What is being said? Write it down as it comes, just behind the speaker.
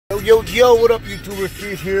Yo, what up, YouTuber?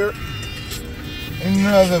 Steve here.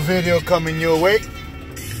 Another video coming your way.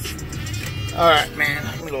 Alright, man.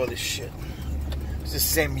 Look at all this shit. It's the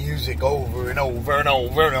same music over and over and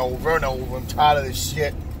over and over and over. I'm tired of this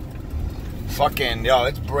shit. Fucking, yo,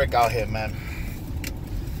 it's brick out here, man.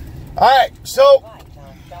 Alright, so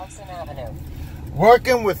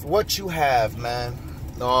working with what you have, man.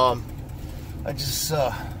 I just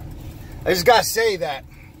gotta say that,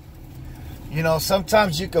 you know,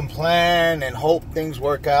 sometimes you can plan and hope things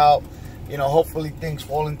work out. You know, hopefully things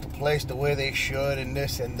fall into place the way they should and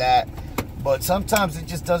this and that. But sometimes it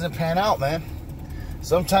just doesn't pan out, man.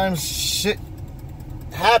 Sometimes shit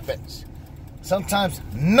happens. Sometimes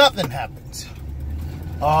nothing happens.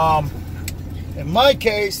 In my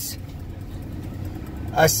case,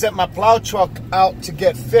 I sent my plow truck out to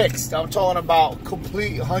get fixed. I'm talking about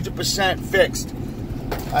complete 100% fixed.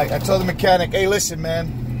 I told the mechanic, hey, listen,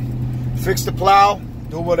 man, fix the plow,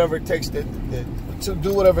 do whatever it takes to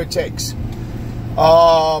do whatever it takes.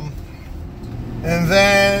 And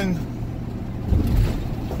then,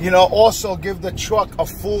 you know, also give the truck a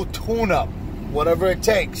full tune-up, whatever it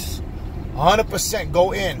takes. 100%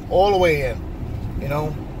 go in, all the way in. You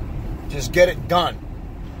know, just get it done.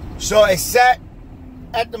 So I sat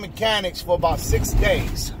at the mechanics for about 6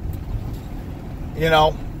 days, you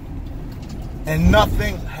know, and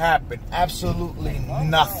nothing happened. Absolutely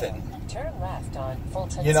nothing. Turn left on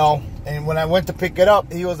Fulton you know, Street. And when I went to pick it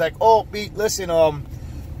up, he was like, oh, Pete, listen,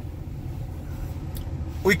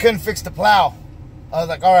 we couldn't fix the plow. I was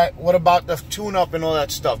like, all right, what about the tune-up and all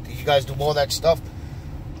that stuff? Did you guys do all that stuff?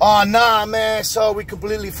 Oh, nah, man, so we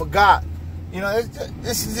completely forgot. You know,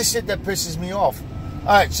 this is the shit that pisses me off. All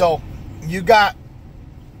right, so you got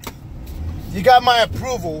my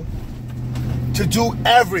approval to do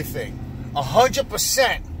everything,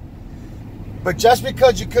 100%. But just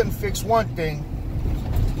because you couldn't fix one thing,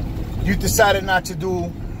 you decided not to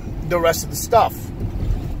do the rest of the stuff,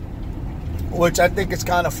 which I think is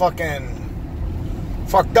kind of fucking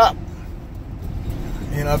fucked up.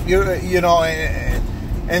 You know, if you're, you know,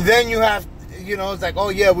 and then you have, you know, it's like, oh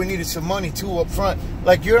yeah, we needed some money too up front.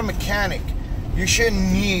 Like, you're a mechanic, you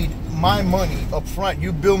shouldn't need my money up front.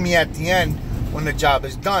 You bill me at the end when the job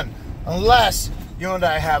is done, unless you and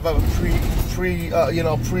I have a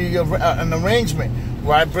an arrangement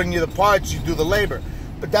where I bring you the parts, you do the labor.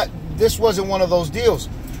 But this wasn't one of those deals,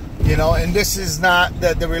 you know, and this is not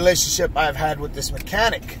the relationship I've had with this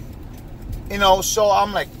mechanic, you know. So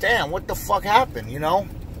I'm like, damn, what the fuck happened, you know?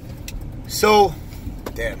 So,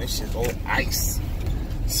 damn, this shit's all ice,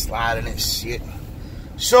 sliding and shit.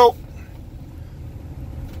 So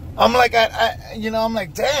I'm like, I'm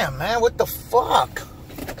like, damn, man, what the fuck?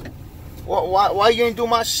 Why you ain't do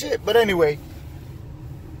my shit? But anyway,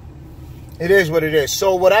 it is what it is.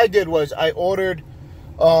 So what I did was I ordered,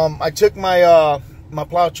 I took my my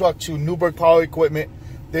plow truck to Newburgh Power Equipment.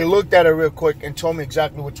 They looked at it real quick and told me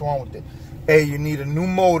exactly what's wrong with it. Hey, you need a new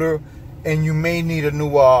motor, and you may need a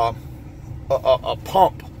new a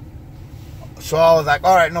pump. So I was like,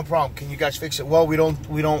 all right, no problem. Can you guys fix it? Well, we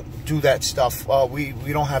don't do that stuff. We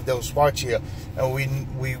don't have those parts here, and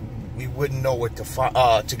we wouldn't know what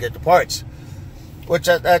to get the parts. Which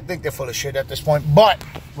I think they're full of shit at this point. But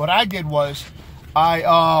what I did was I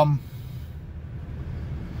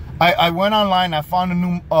went online. I found a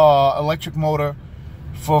new electric motor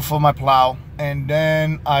for my plow, and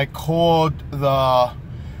then I called the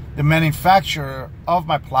manufacturer of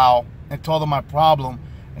my plow and told them my problem.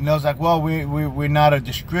 And they was like, well, we're not a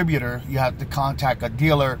distributor. You have to contact a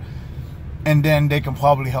dealer, and then they can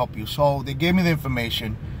probably help you. So they gave me the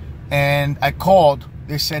information, and I called.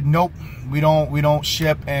 They said, nope, we don't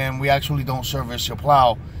ship, and we actually don't service your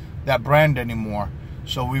plow, that brand, anymore.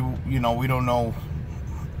 So we don't know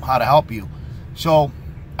how to help you. So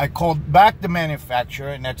I called back the manufacturer,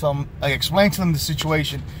 and I explained to them the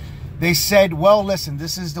situation. They said, well, listen,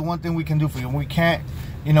 this is the one thing we can do for you. We can't,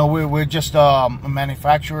 you know, we're just a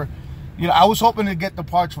manufacturer. You know, I was hoping to get the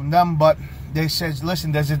parts from them, but they said,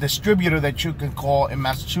 listen, there's a distributor that you can call in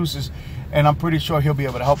Massachusetts, and I'm pretty sure he'll be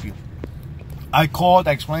able to help you. I called,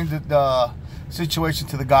 I explained the situation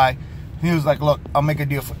to the guy. He was like, look, I'll make a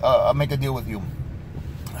deal with you.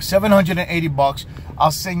 $780.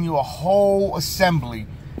 I'll send you a whole assembly,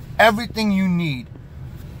 everything you need,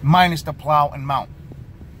 minus the plow and mount.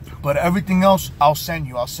 But everything else, I'll send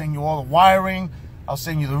you. I'll send you all the wiring. I'll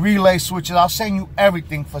send you the relay switches. I'll send you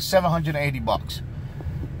everything for $780.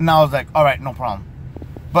 And I was like, all right, no problem.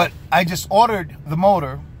 But I just ordered the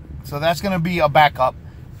motor, so that's going to be a backup.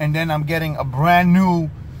 And then I'm getting a brand new,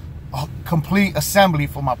 complete assembly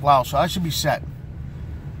for my plow, so I should be set.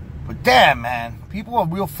 But damn, man, people are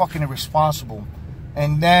real fucking irresponsible.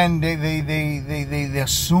 and then they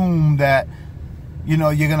assume that, you know,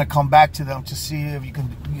 you're gonna come back to them to see if you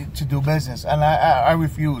can to do business. And I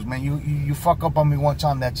refuse, man. You fuck up on me one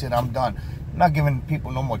time, that's it. I'm done. I'm not giving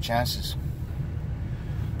people no more chances.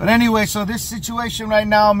 But anyway, so this situation right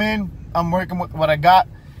now I'm in, I'm working with what I got.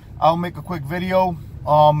 I'll make a quick video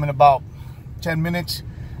in about 10 minutes.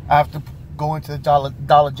 I have to go into the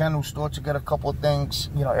Dollar General store to get a couple of things,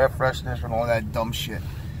 you know, air fresheners and all that dumb shit.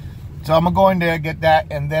 So I'm gonna go in there, get that,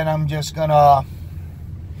 and then I'm just gonna,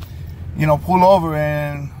 you know, pull over,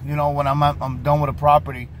 and, you know, when I'm done with a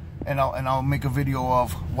property, and I'll make a video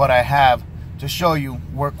of what I have to show you.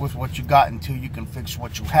 Work with what you got until you can fix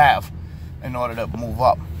what you have in order to move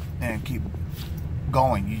up and keep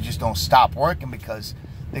going. You just don't stop working because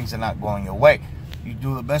things are not going your way. You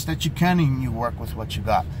do the best that you can, and you work with what you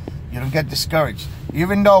got. You don't get discouraged,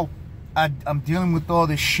 even though I'm dealing with all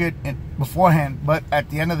this shit beforehand. But at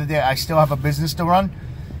the end of the day, I still have a business to run,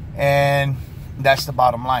 and that's the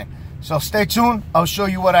bottom line. So stay tuned. I'll show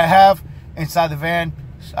you what I have inside the van.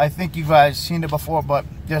 I think you guys seen it before, but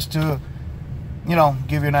just to, you know,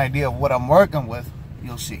 give you an idea of what I'm working with,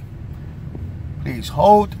 you'll see. Please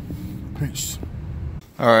hold. Peace.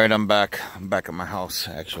 All right, I'm back. I'm back at my house,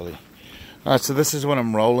 actually. All right, so this is what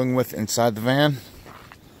I'm rolling with inside the van.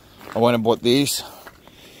 I went and bought these.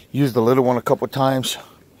 Used the little one a couple times.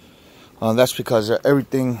 That's because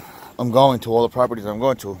everything I'm going to, all the properties I'm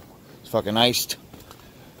going to, is fucking iced.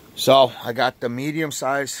 So I got the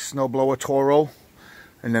medium-sized snowblower Toro,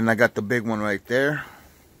 and then I got the big one right there.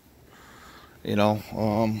 You know,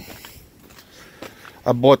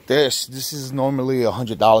 I bought this. This is normally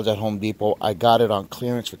 $100 at Home Depot. I got it on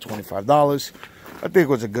clearance for $25. I think it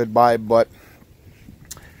was a good buy, but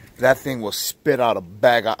that thing will spit out a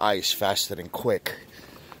bag of ice faster than quick.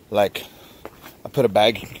 Like, I put a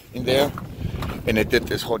bag in there, and it did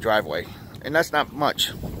this whole driveway. And that's not much.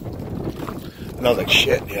 And I was like,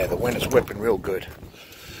 shit, yeah, the wind is whipping real good.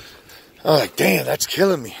 I was like, damn, that's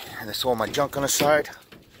killing me. And I saw my junk on the side.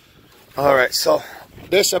 Alright, so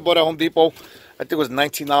this I bought at Home Depot. I think it was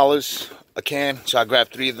 $19 a can, so I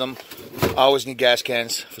grabbed 3 of them. I always need gas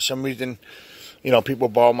cans. For some reason, you know, people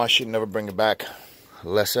borrow my shit and never bring it back.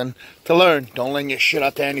 Lesson to learn. Don't lend your shit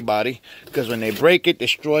out to anybody, because when they break it,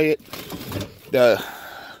 destroy it, they'll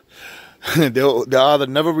either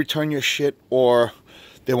never return your shit, or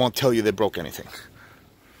they won't tell you they broke anything.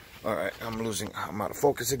 Alright, I'm out of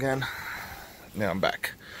focus again. Now I'm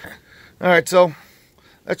back. Alright, so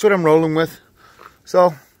that's what I'm rolling with.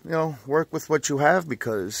 So, you know, work with what you have,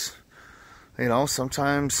 because, you know,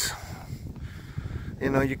 sometimes, you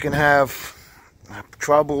know, you can have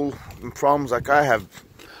trouble and problems like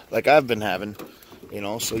I've been having, you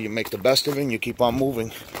know. So you make the best of it and you keep on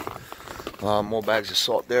moving. More bags of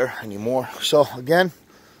salt there anymore. So again,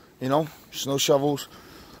 you know, snow shovels,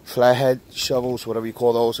 flathead shovels, whatever you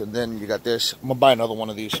call those, and then you got this. I'm gonna buy another one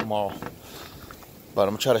of these tomorrow, but I'm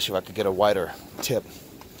gonna try to see if I could get a wider tip,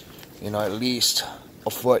 you know, at least a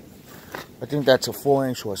foot. I think that's a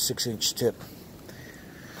 4-inch or a 6-inch tip.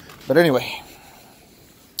 But anyway,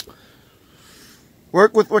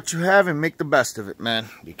 work with what you have and make the best of it, man,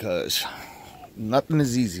 because nothing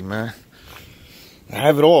is easy, man. I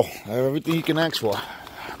have it all. I have everything you can ask for,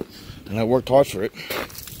 and I worked hard for it.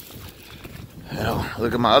 You know,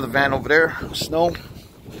 look at my other van over there, snow.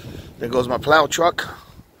 There goes my plow truck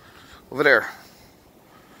over there.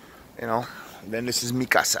 You know, and then this is mi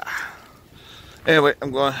casa. Anyway,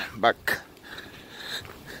 I'm going back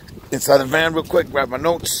inside the van real quick, grab my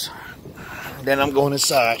notes, then I'm going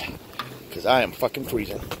inside, because I am fucking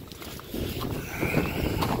freezing.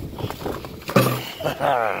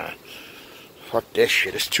 Fuck this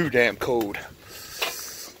shit, it's too damn cold.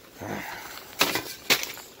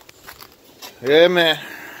 Yeah, man.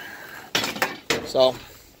 So,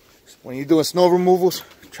 when you're doing snow removals,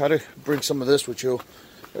 try to bring some of this with you.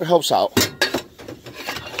 It helps out.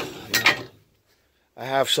 I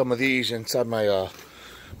have some of these inside my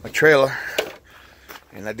my trailer,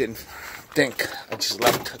 and I didn't think. I just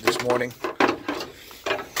left this morning,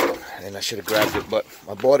 and I should have grabbed it, but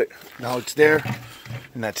I bought it. Now it's there,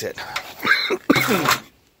 and that's it.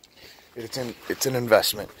 It's an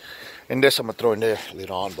investment. And this I'm gonna throw in there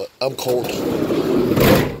later on, but I'm cold.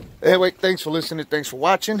 Anyway, thanks for listening. Thanks for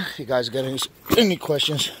watching. If you guys got any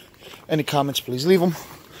questions, any comments, please leave them.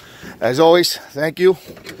 As always, thank you.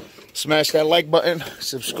 Smash that like button,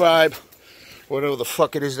 subscribe, whatever the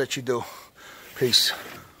fuck it is that you do. Peace.